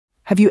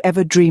Have you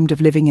ever dreamed of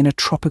living in a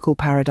tropical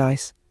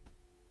paradise?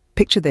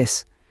 Picture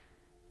this: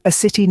 a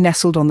city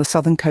nestled on the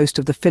southern coast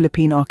of the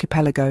Philippine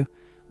archipelago,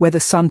 where the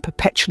sun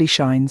perpetually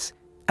shines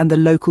and the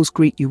locals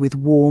greet you with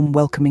warm,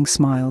 welcoming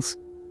smiles.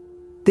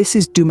 This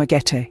is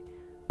Dumaguete,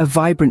 a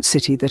vibrant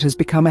city that has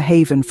become a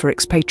haven for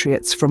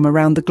expatriates from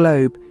around the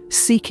globe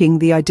seeking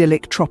the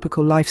idyllic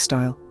tropical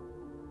lifestyle.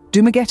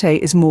 Dumaguete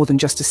is more than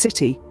just a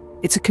city,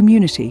 it's a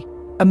community,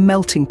 a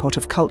melting pot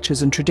of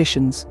cultures and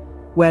traditions,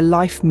 where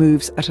life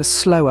moves at a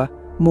slower,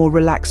 more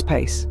relaxed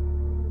pace.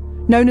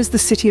 Known as the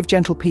City of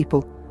Gentle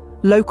People,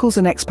 locals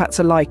and expats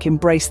alike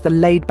embrace the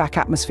laid-back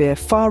atmosphere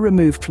far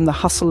removed from the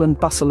hustle and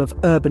bustle of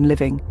urban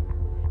living.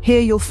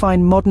 Here you'll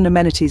find modern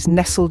amenities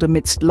nestled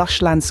amidst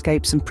lush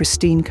landscapes and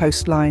pristine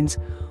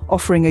coastlines,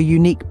 offering a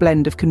unique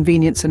blend of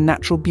convenience and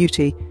natural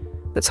beauty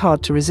that's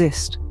hard to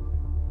resist.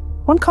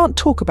 One can't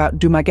talk about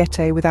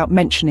Dumaguete without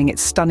mentioning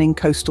its stunning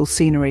coastal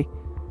scenery.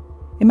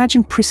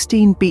 Imagine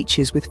pristine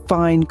beaches with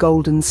fine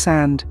golden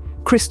sand,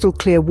 crystal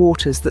clear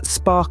waters that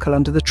sparkle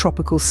under the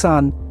tropical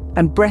sun,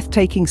 and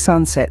breathtaking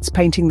sunsets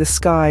painting the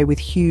sky with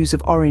hues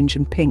of orange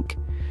and pink.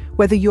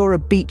 Whether you're a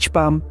beach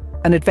bum,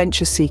 an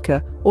adventure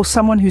seeker, or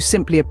someone who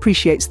simply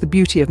appreciates the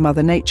beauty of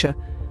Mother Nature,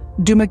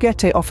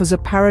 Dumaguete offers a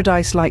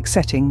paradise-like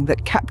setting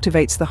that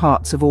captivates the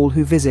hearts of all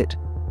who visit.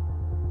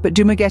 But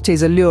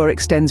Dumaguete's allure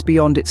extends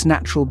beyond its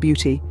natural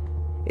beauty.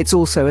 It's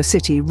also a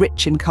city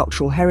rich in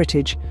cultural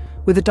heritage,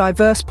 with a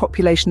diverse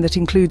population that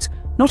includes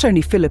not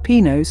only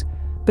Filipinos,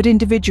 but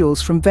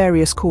individuals from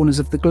various corners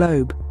of the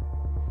globe.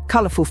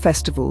 Colourful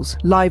festivals,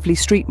 lively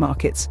street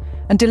markets,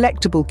 and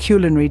delectable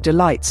culinary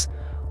delights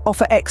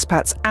offer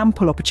expats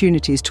ample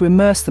opportunities to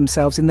immerse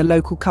themselves in the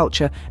local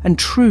culture and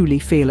truly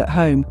feel at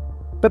home.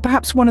 But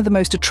perhaps one of the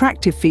most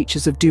attractive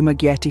features of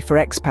Dumaguete for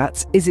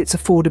expats is its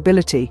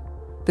affordability.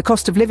 The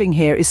cost of living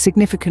here is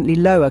significantly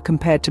lower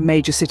compared to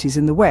major cities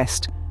in the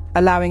West,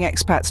 allowing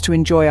expats to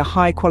enjoy a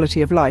high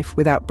quality of life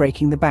without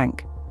breaking the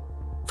bank.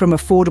 From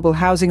affordable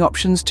housing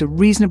options to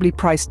reasonably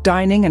priced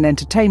dining and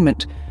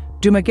entertainment,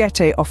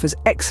 Dumaguete offers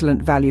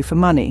excellent value for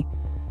money.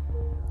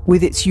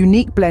 With its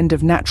unique blend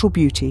of natural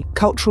beauty,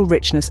 cultural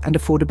richness and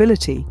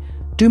affordability,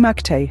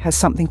 Dumaguete has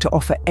something to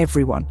offer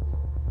everyone.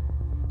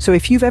 So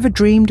if you've ever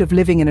dreamed of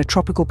living in a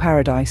tropical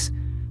paradise,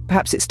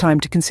 perhaps it's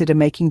time to consider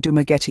making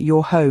Dumaguete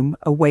your home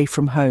away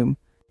from home.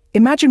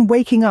 Imagine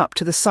waking up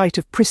to the sight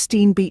of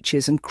pristine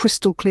beaches and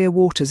crystal clear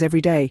waters every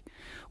day.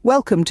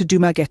 Welcome to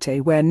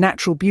Dumaguete, where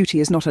natural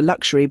beauty is not a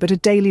luxury but a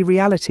daily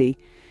reality.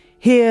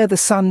 Here the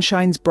sun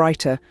shines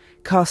brighter,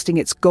 casting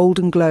its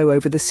golden glow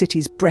over the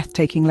city's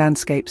breathtaking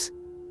landscapes.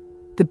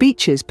 The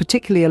beaches,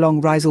 particularly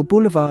along Rizal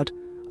Boulevard,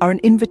 are an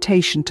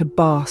invitation to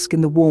bask in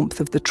the warmth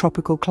of the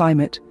tropical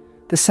climate,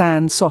 the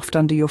sand soft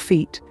under your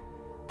feet,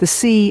 the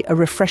sea a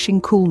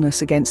refreshing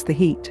coolness against the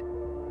heat.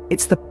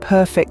 It's the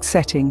perfect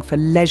setting for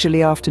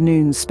leisurely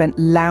afternoons spent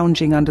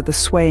lounging under the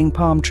swaying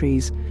palm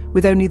trees,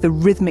 with only the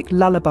rhythmic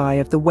lullaby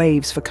of the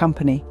waves for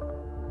company.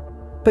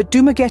 But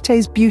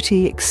Dumaguete's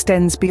beauty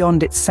extends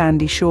beyond its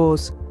sandy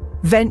shores.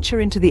 Venture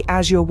into the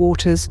azure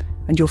waters,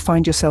 and you'll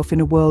find yourself in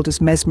a world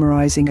as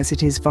mesmerizing as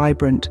it is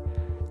vibrant.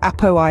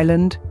 Apo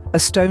Island, a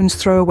stone's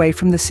throw away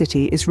from the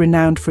city, is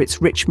renowned for its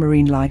rich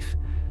marine life.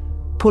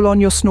 Pull on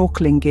your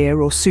snorkeling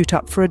gear or suit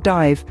up for a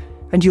dive,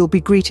 and you'll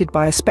be greeted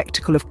by a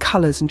spectacle of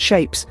colours and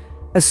shapes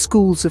as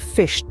schools of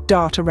fish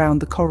dart around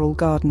the coral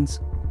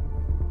gardens.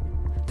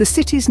 The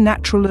city's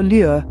natural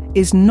allure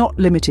is not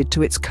limited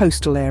to its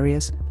coastal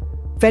areas.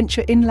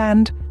 Venture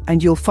inland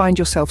and you'll find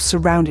yourself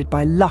surrounded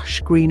by lush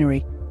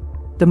greenery.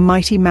 The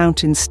mighty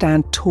mountains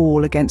stand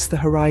tall against the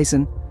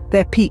horizon,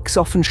 their peaks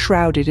often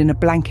shrouded in a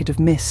blanket of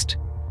mist.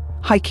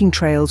 Hiking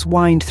trails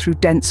wind through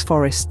dense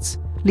forests,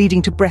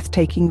 leading to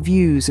breathtaking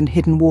views and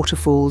hidden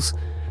waterfalls,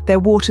 their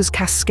waters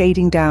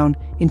cascading down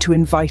into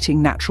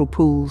inviting natural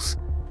pools.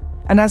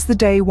 And as the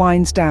day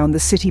winds down, the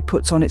city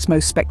puts on its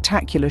most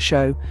spectacular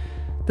show.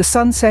 The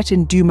sunset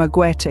in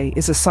Dumaguete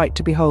is a sight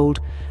to behold,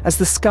 as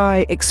the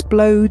sky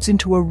explodes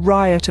into a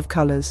riot of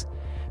colours,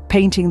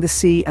 painting the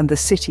sea and the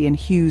city in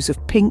hues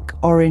of pink,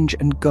 orange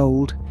and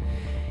gold.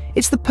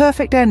 It's the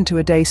perfect end to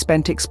a day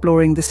spent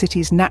exploring the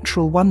city's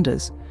natural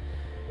wonders.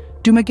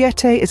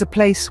 Dumaguete is a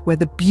place where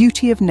the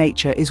beauty of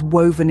nature is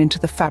woven into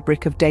the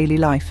fabric of daily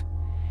life.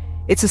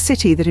 It's a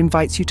city that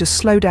invites you to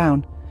slow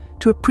down,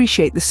 to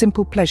appreciate the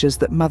simple pleasures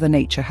that Mother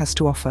Nature has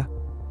to offer.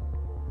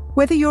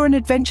 Whether you're an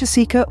adventure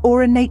seeker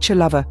or a nature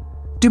lover,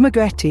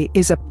 Dumaguete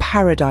is a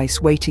paradise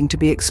waiting to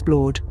be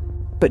explored.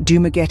 But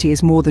Dumaguete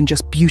is more than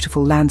just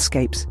beautiful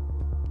landscapes.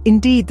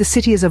 Indeed, the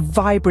city is a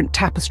vibrant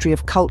tapestry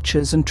of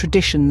cultures and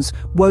traditions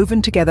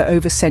woven together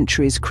over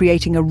centuries,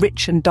 creating a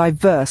rich and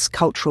diverse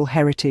cultural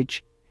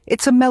heritage.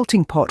 It's a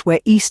melting pot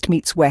where East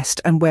meets West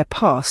and where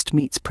past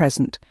meets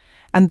present.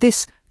 And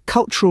this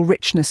cultural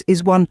richness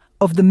is one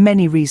of the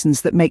many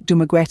reasons that make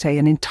Dumaguete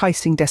an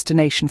enticing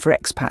destination for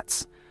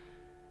expats.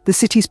 The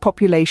city's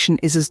population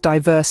is as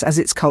diverse as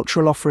its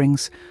cultural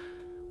offerings.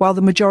 While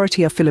the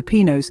majority are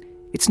Filipinos,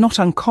 it's not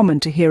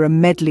uncommon to hear a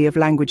medley of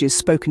languages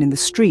spoken in the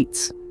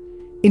streets.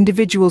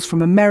 Individuals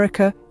from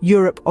America,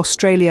 Europe,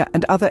 Australia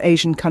and other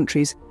Asian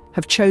countries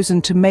have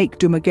chosen to make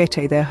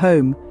Dumaguete their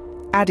home,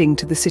 adding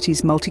to the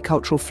city's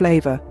multicultural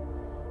flavour.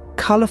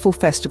 Colourful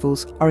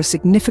festivals are a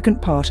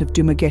significant part of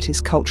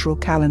Dumaguete's cultural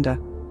calendar.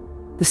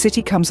 The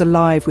city comes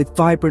alive with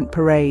vibrant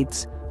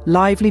parades,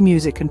 lively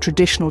music and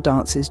traditional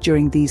dances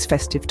during these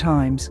festive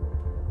times.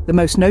 The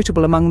most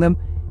notable among them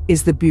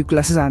is the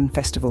Buglasan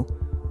Festival,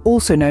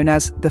 also known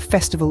as the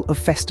Festival of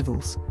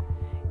Festivals.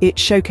 It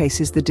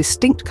showcases the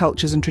distinct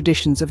cultures and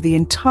traditions of the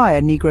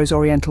entire Negros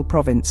Oriental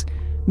province,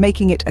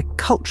 making it a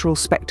cultural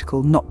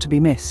spectacle not to be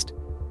missed.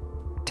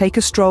 Take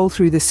a stroll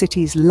through the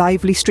city's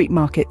lively street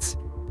markets,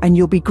 and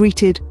you'll be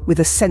greeted with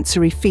a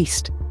sensory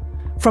feast.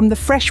 From the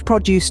fresh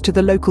produce to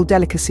the local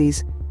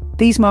delicacies,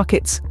 these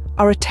markets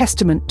are a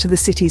testament to the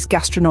city's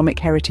gastronomic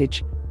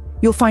heritage.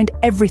 You'll find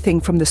everything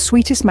from the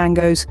sweetest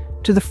mangoes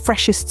to the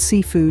freshest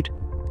seafood,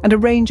 and a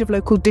range of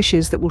local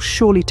dishes that will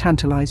surely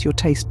tantalize your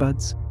taste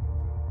buds.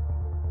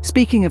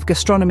 Speaking of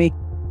gastronomy,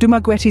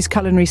 Dumaguete's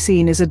culinary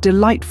scene is a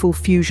delightful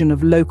fusion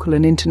of local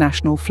and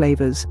international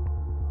flavors.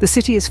 The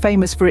city is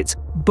famous for its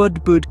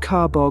budbud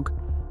karbog,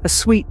 a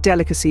sweet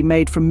delicacy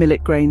made from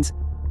millet grains,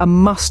 a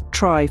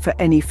must-try for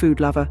any food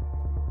lover.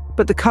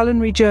 But the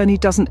culinary journey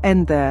doesn't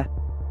end there.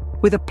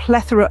 With a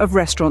plethora of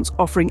restaurants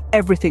offering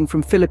everything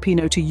from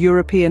Filipino to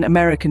European,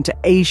 American to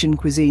Asian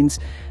cuisines,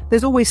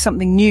 there's always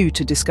something new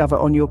to discover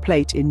on your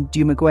plate in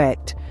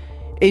Dumaguete.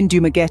 In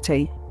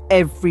Dumaguete,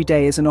 every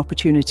day is an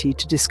opportunity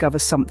to discover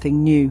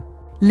something new.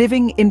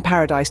 Living in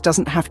paradise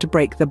doesn't have to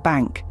break the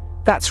bank.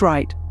 That's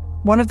right.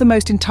 One of the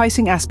most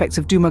enticing aspects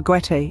of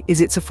Dumaguete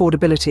is its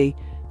affordability.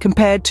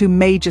 Compared to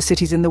major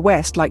cities in the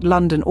West like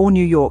London or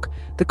New York,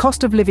 the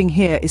cost of living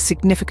here is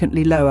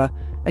significantly lower,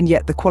 and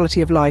yet the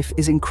quality of life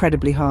is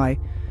incredibly high.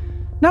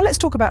 Now let's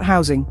talk about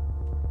housing.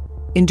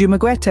 In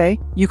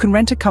Dumaguete, you can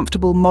rent a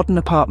comfortable modern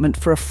apartment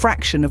for a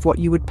fraction of what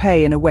you would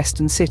pay in a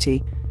Western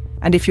city.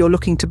 And if you're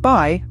looking to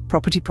buy,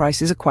 property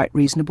prices are quite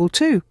reasonable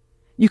too.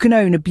 You can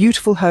own a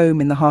beautiful home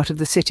in the heart of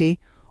the city,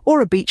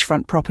 or a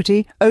beachfront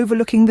property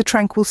overlooking the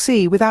tranquil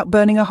sea without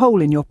burning a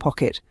hole in your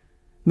pocket.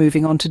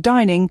 Moving on to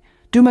dining,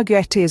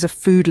 Dumaguete is a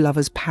food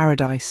lover's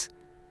paradise.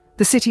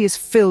 The city is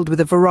filled with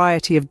a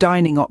variety of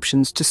dining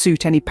options to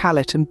suit any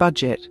palate and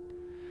budget.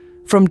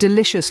 From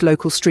delicious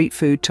local street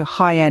food to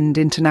high-end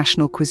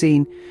international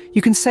cuisine,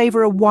 you can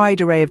savour a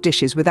wide array of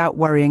dishes without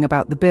worrying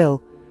about the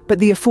bill. But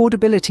the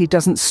affordability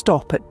doesn't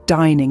stop at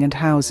dining and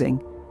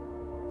housing.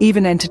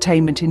 Even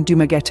entertainment in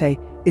Dumaguete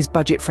is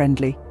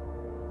budget-friendly.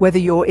 Whether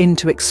you're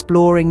into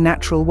exploring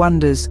natural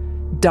wonders,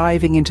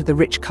 diving into the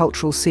rich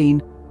cultural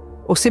scene,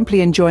 or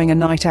simply enjoying a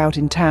night out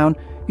in town,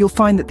 you'll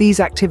find that these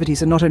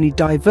activities are not only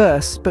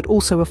diverse, but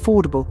also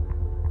affordable.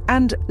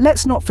 And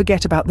let's not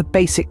forget about the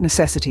basic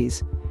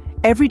necessities.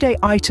 Everyday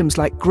items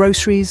like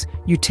groceries,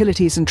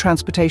 utilities and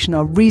transportation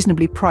are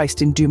reasonably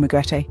priced in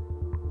Dumaguete.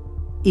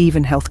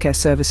 Even healthcare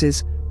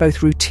services,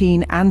 both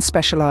routine and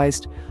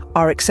specialised,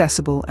 are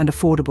accessible and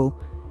affordable,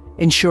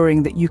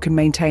 ensuring that you can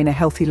maintain a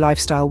healthy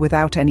lifestyle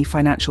without any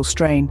financial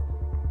strain.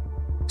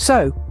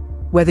 So,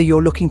 whether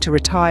you're looking to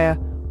retire,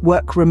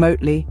 work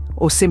remotely,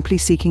 or simply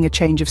seeking a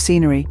change of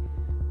scenery,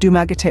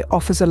 Dumaguete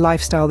offers a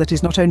lifestyle that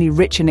is not only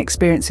rich in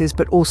experiences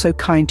but also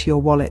kind to your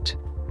wallet.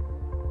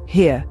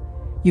 Here,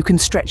 you can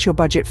stretch your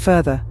budget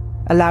further,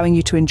 allowing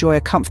you to enjoy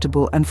a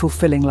comfortable and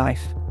fulfilling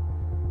life.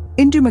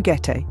 In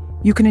Dumaguete,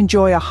 you can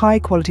enjoy a high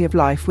quality of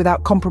life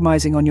without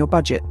compromising on your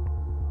budget.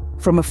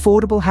 From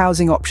affordable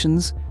housing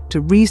options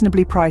to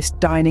reasonably priced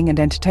dining and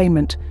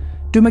entertainment,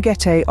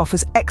 Dumaguete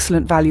offers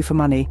excellent value for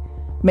money,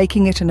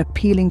 making it an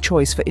appealing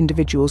choice for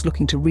individuals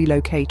looking to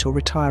relocate or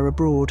retire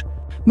abroad.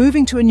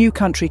 Moving to a new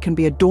country can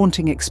be a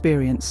daunting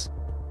experience.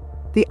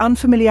 The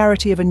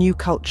unfamiliarity of a new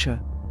culture,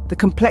 the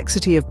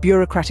complexity of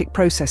bureaucratic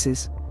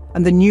processes,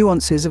 and the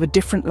nuances of a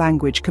different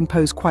language can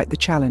pose quite the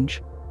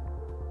challenge.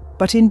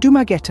 But in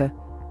Dumaguete,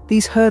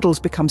 these hurdles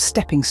become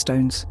stepping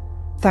stones,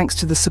 thanks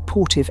to the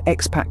supportive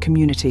expat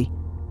community.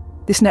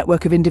 This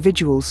network of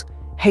individuals,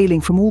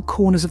 hailing from all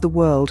corners of the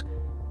world,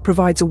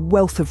 provides a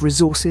wealth of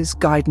resources,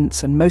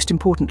 guidance, and most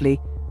importantly,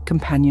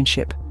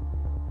 companionship.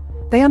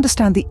 They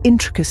understand the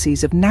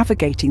intricacies of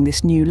navigating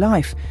this new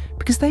life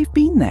because they've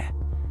been there.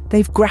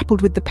 They've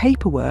grappled with the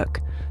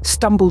paperwork,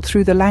 stumbled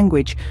through the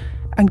language,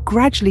 and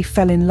gradually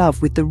fell in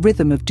love with the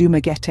rhythm of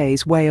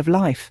Dumaguete's way of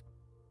life.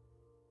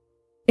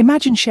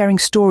 Imagine sharing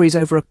stories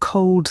over a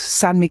cold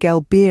San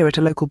Miguel beer at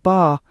a local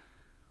bar,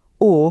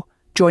 or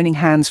joining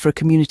hands for a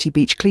community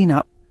beach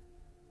cleanup.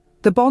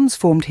 The bonds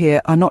formed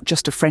here are not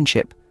just of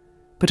friendship,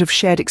 but of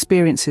shared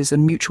experiences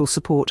and mutual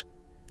support.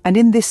 And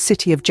in this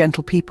city of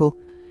gentle people,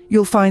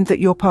 you'll find that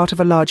you're part of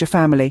a larger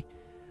family.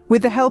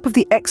 With the help of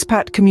the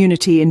expat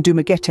community in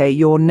Dumaguete,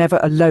 you're never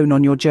alone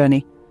on your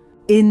journey.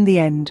 In the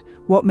end,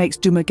 what makes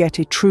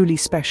Dumaguete truly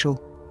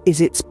special is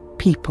its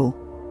people.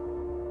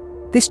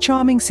 This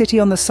charming city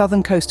on the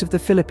southern coast of the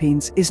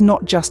Philippines is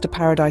not just a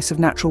paradise of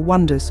natural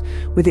wonders,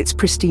 with its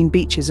pristine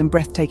beaches and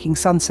breathtaking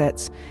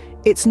sunsets.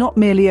 It's not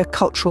merely a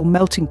cultural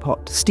melting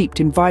pot steeped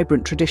in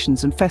vibrant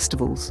traditions and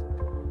festivals.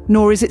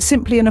 Nor is it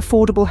simply an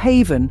affordable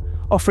haven,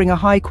 offering a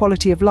high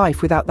quality of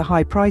life without the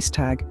high price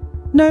tag.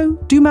 No,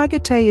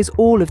 Dumaguete is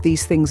all of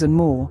these things and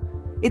more.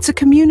 It's a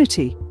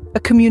community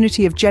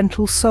of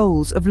gentle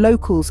souls, of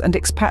locals and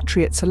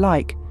expatriates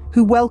alike,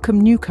 who welcome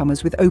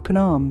newcomers with open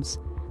arms.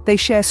 They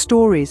share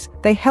stories,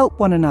 they help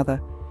one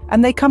another,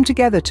 and they come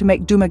together to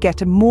make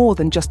Dumaguete more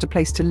than just a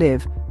place to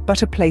live,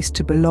 but a place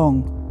to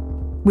belong.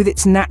 With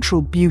its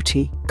natural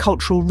beauty,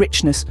 cultural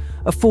richness,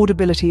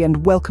 affordability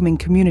and welcoming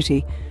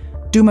community,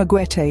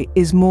 Dumaguete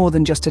is more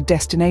than just a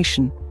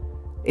destination.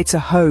 It's a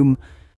home,